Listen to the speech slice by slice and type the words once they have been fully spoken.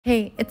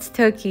Hey, it's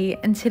TOKKI,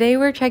 and today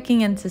we're checking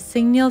into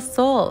Signiel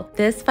Seoul.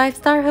 This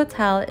 5-star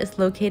hotel is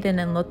located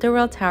in Lotte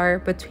World Tower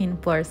between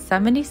floors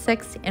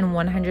 76 and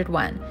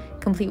 101,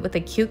 complete with a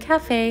cute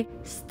cafe,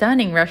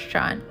 stunning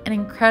restaurant, and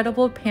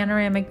incredible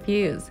panoramic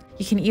views.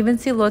 You can even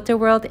see Lotte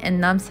World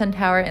and Namsan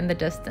Tower in the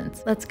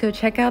distance. Let's go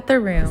check out the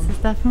room. This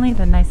is definitely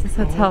the nicest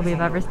hotel we've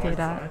ever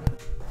stayed at.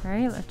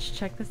 Alright, let's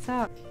check this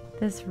out.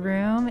 This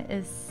room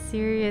is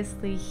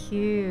seriously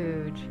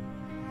huge.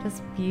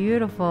 Just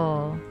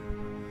beautiful.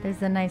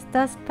 There's a nice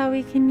desk that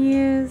we can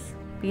use.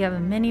 We have a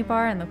mini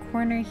bar in the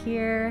corner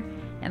here.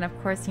 And of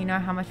course, you know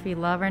how much we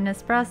love our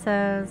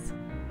Nespressos.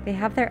 They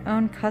have their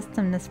own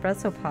custom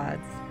Nespresso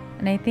pods.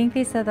 And I think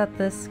they said that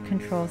this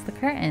controls the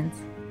curtains.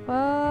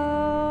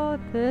 Whoa,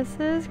 this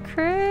is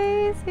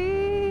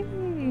crazy.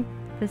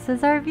 This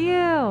is our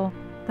view.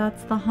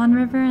 That's the Han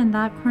River in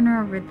that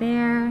corner over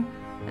there.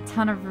 A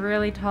ton of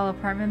really tall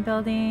apartment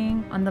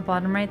building. On the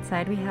bottom right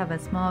side, we have a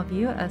small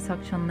view of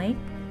Seokcheon Lake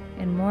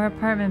and more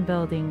apartment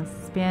buildings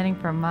spanning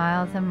for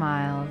miles and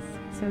miles.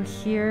 So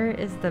here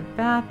is the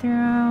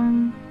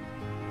bathroom.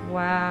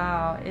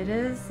 Wow, it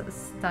is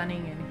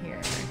stunning in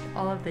here.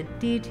 All of the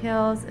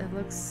details, it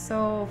looks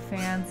so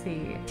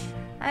fancy.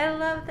 I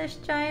love this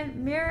giant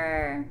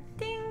mirror.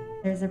 Ding!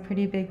 There's a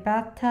pretty big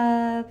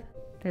bathtub.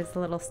 There's a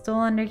little stool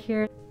under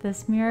here.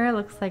 This mirror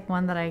looks like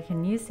one that I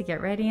can use to get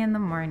ready in the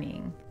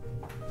morning.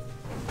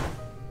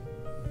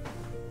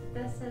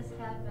 This is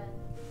heaven.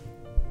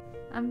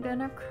 I'm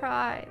gonna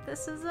cry.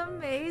 This is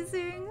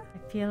amazing. I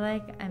feel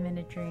like I'm in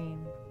a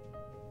dream.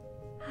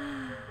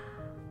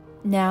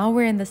 Now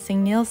we're in the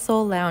Signiel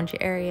Seoul Lounge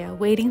area,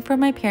 waiting for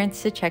my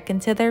parents to check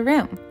into their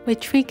room,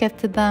 which we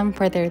gifted them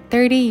for their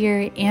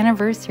 30-year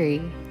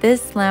anniversary.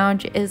 This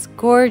lounge is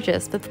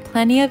gorgeous with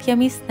plenty of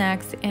yummy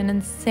snacks and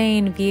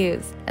insane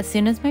views. As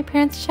soon as my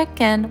parents check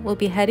in, we'll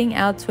be heading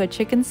out to a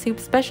chicken soup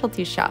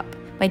specialty shop,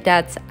 my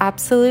dad's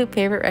absolute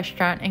favorite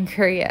restaurant in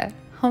Korea.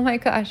 Oh my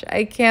gosh,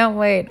 I can't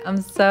wait. I'm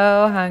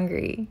so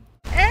hungry.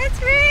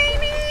 It's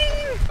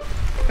raining!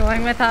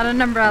 Going without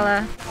an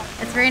umbrella.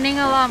 It's raining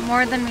a lot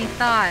more than we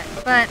thought,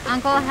 but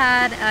Uncle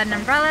had an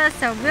umbrella,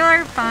 so we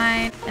were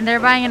fine. And they're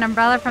buying an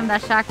umbrella from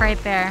that shack right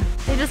there.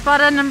 They just bought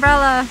an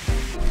umbrella.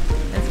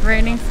 It's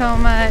raining so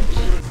much.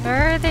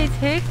 Where are they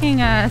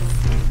taking us?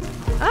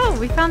 Oh,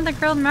 we found the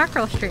grilled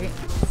mackerel street.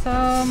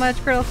 So much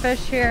grilled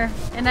fish here.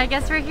 And I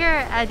guess we're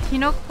here at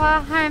Jongno-gu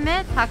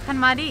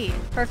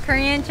for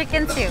Korean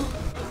chicken soup.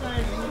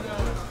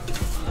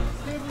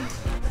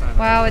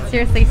 Wow, it's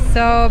seriously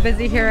so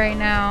busy here right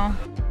now.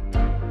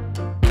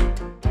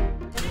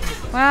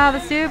 Wow, the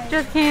soup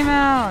just came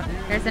out.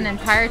 There's an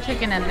entire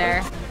chicken in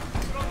there.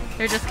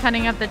 They're just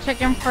cutting up the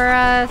chicken for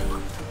us.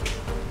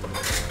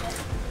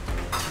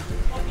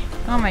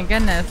 Oh my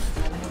goodness.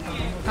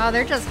 Wow,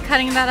 they're just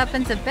cutting that up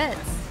into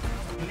bits.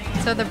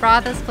 So the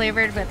broth is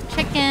flavored with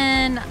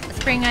chicken,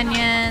 spring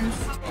onions.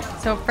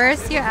 So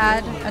first you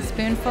add a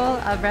spoonful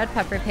of red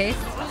pepper paste.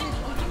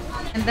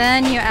 And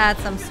then you add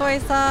some soy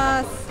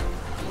sauce.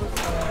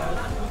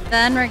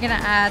 Then we're gonna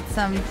add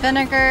some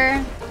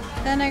vinegar.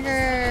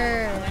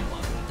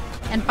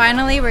 And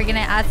finally, we're gonna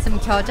add some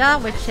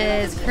gyoja, which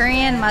is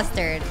Korean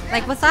mustard,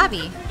 like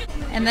wasabi.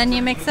 And then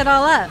you mix it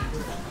all up.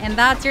 And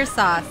that's your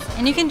sauce.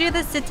 And you can do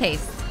this to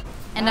taste.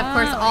 And of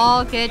course,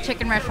 all good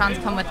chicken restaurants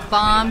come with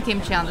bomb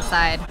kimchi on the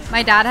side.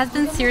 My dad has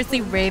been seriously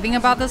raving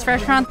about this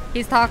restaurant.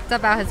 He's talked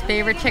about his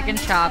favorite chicken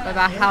shop,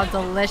 about how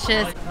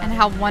delicious and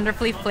how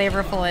wonderfully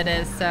flavorful it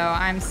is. So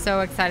I'm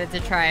so excited to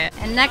try it.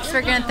 And next,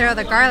 we're gonna throw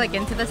the garlic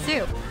into the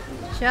soup.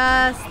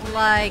 Just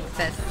like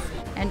this.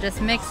 And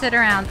just mix it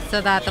around so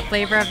that the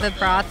flavor of the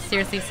broth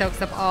seriously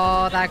soaks up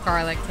all that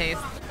garlic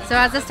taste. So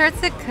as it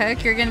starts to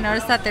cook, you're gonna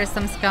notice that there's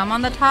some scum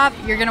on the top.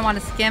 You're gonna wanna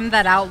skim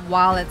that out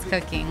while it's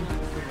cooking.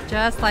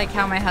 Just like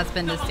how my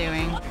husband is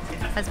doing.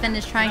 Husband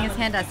is trying his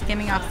hand at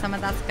skimming off some of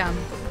that scum.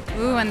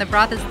 Ooh, and the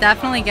broth is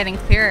definitely getting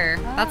clearer.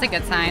 That's a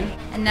good sign.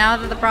 And now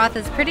that the broth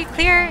is pretty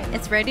clear,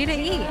 it's ready to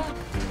eat.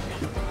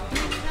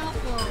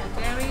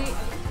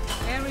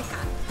 Very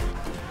hot.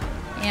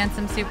 And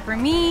some soup for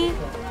me.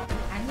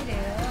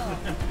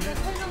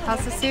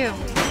 How's the soup?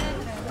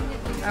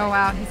 Oh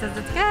wow, he says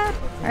it's good.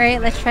 All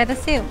right, let's try the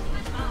soup.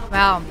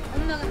 Wow,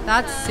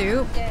 that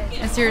soup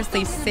is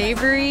seriously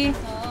savory.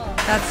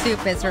 That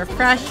soup is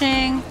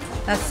refreshing.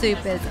 That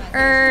soup is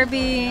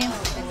herby.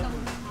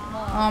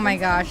 Oh my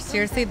gosh,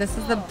 seriously, this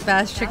is the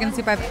best chicken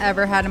soup I've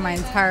ever had in my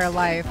entire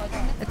life.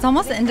 It's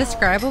almost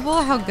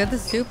indescribable how good the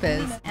soup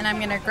is. And I'm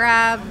gonna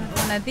grab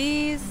one of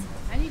these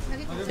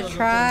to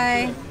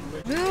try.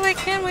 Ooh, I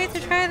can't wait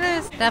to try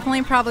this.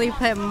 Definitely probably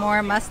put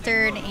more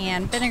mustard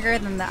and vinegar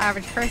than the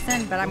average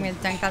person, but I'm gonna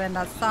dunk that in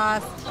that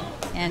sauce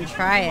and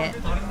try it.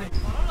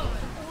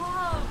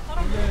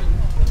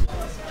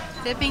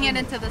 Dipping it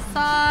into the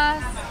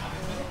sauce.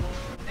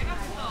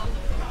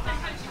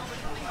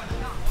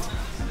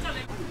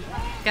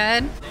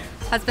 Good.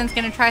 Husband's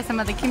gonna try some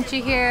of the kimchi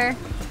here.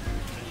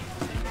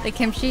 The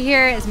kimchi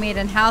here is made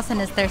in-house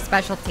and is their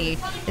specialty.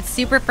 It's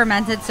super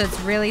fermented, so it's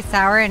really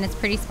sour and it's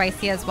pretty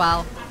spicy as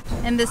well.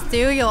 In the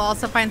stew, you'll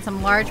also find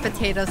some large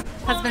potatoes.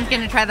 Husband's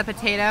gonna try the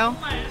potato.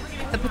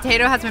 The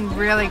potato has been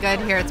really good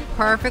here. It's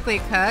perfectly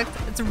cooked.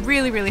 It's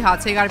really, really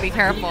hot, so you gotta be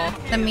careful.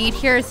 The meat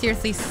here is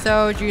seriously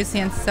so juicy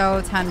and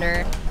so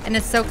tender. And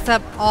it soaks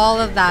up all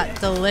of that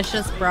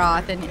delicious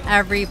broth in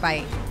every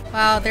bite.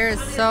 Wow, there is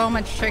so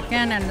much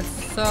chicken and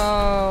it's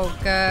so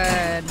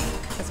good.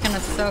 It's gonna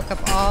soak up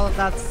all of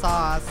that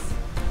sauce.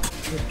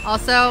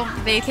 Also,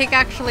 they take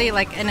actually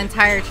like an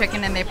entire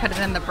chicken and they put it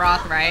in the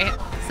broth, right?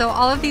 So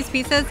all of these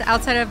pieces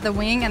outside of the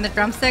wing and the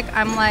drumstick,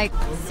 I'm like,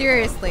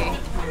 seriously,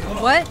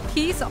 what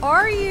piece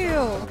are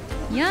you?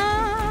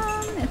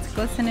 Yum, it's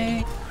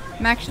glistening.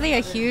 I'm actually a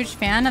huge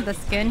fan of the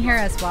skin here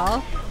as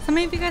well. Some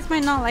of you guys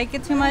might not like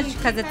it too much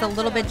because it's a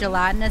little bit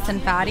gelatinous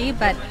and fatty,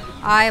 but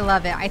I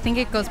love it. I think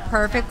it goes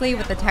perfectly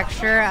with the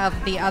texture of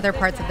the other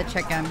parts of the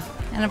chicken.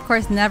 And of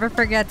course, never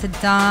forget to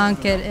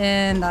dunk it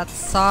in that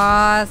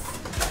sauce.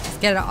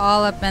 Just get it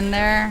all up in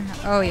there.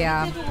 Oh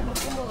yeah,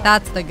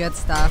 that's the good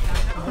stuff.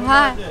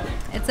 Ah,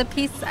 it's a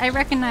piece I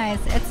recognize.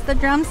 It's the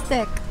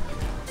drumstick.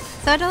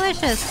 So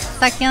delicious,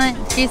 succulent,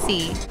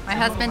 juicy. My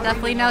husband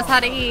definitely knows how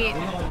to eat.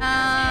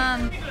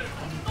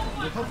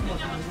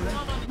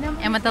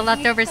 And with the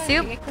leftover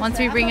soup, once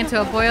we bring it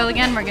to a boil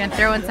again, we're gonna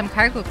throw in some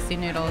Kalguksu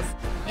noodles.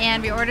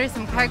 And we ordered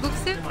some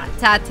Kalguksu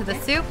to add to the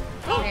soup.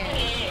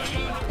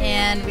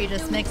 And we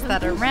just mix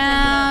that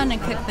around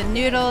and cook the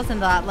noodles in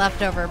that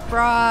leftover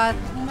broth.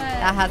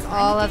 That has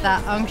all of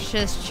that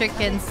unctuous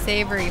chicken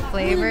savory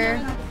flavor.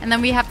 And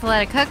then we have to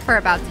let it cook for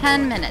about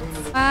 10 minutes.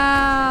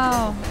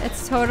 Wow,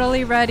 it's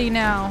totally ready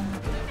now.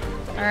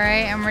 All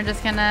right, and we're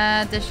just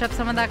gonna dish up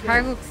some of that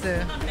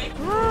Kalguksu.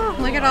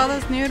 Woo, look at all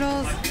those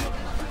noodles.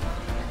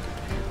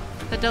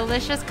 The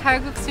delicious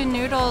Kalguksu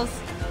noodles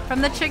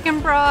from the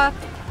chicken broth.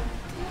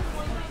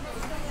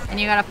 And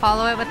you gotta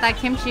follow it with that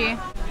kimchi.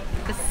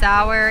 The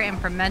sour and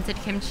fermented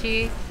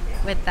kimchi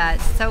with that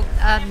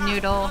soaked up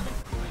noodle.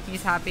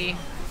 He's happy.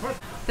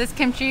 This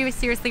kimchi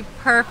seriously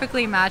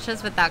perfectly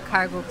matches with that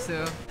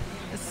Kalguksu.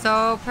 It's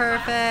so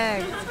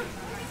perfect.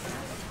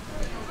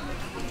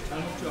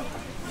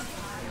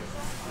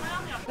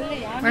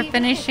 We're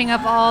finishing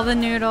up all the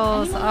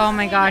noodles. Oh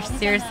my gosh,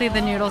 seriously,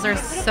 the noodles are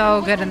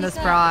so good in this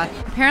broth.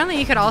 Apparently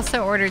you could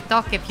also order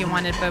TOKKI if you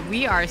wanted, but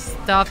we are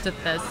stuffed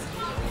with this.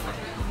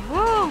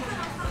 Woo!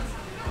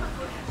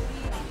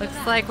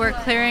 Looks like we're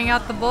clearing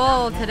out the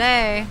bowl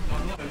today.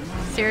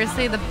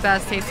 Seriously, the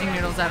best tasting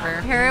noodles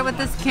ever. Pair it with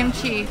this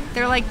kimchi.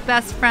 They're like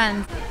best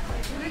friends.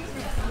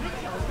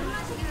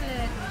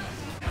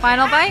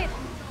 Final bite.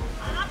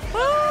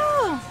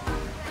 Woo!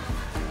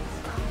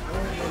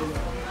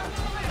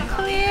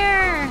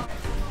 Clear.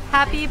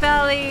 Happy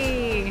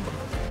belly.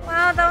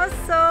 Wow, that was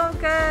so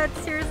good.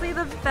 Seriously,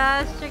 the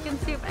best chicken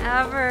soup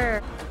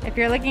ever. If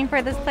you're looking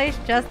for this place,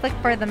 just look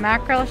for the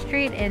Mackerel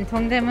Street in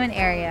Dongdaemun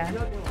area.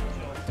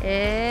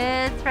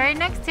 It's right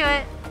next to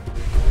it.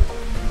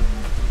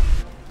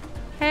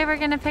 Okay, we're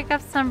gonna pick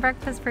up some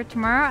breakfast for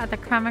tomorrow at the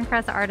Crumb and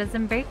Crust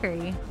Artisan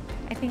Bakery.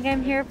 I think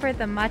I'm here for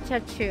the matcha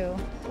chew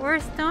or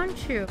stone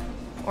chew.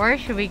 Or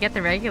should we get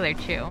the regular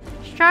chew?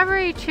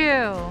 Strawberry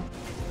chew.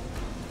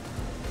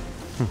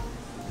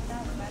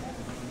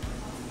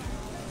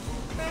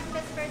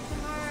 Breakfast for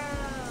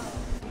tomorrow.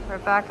 We're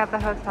back at the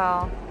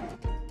hotel.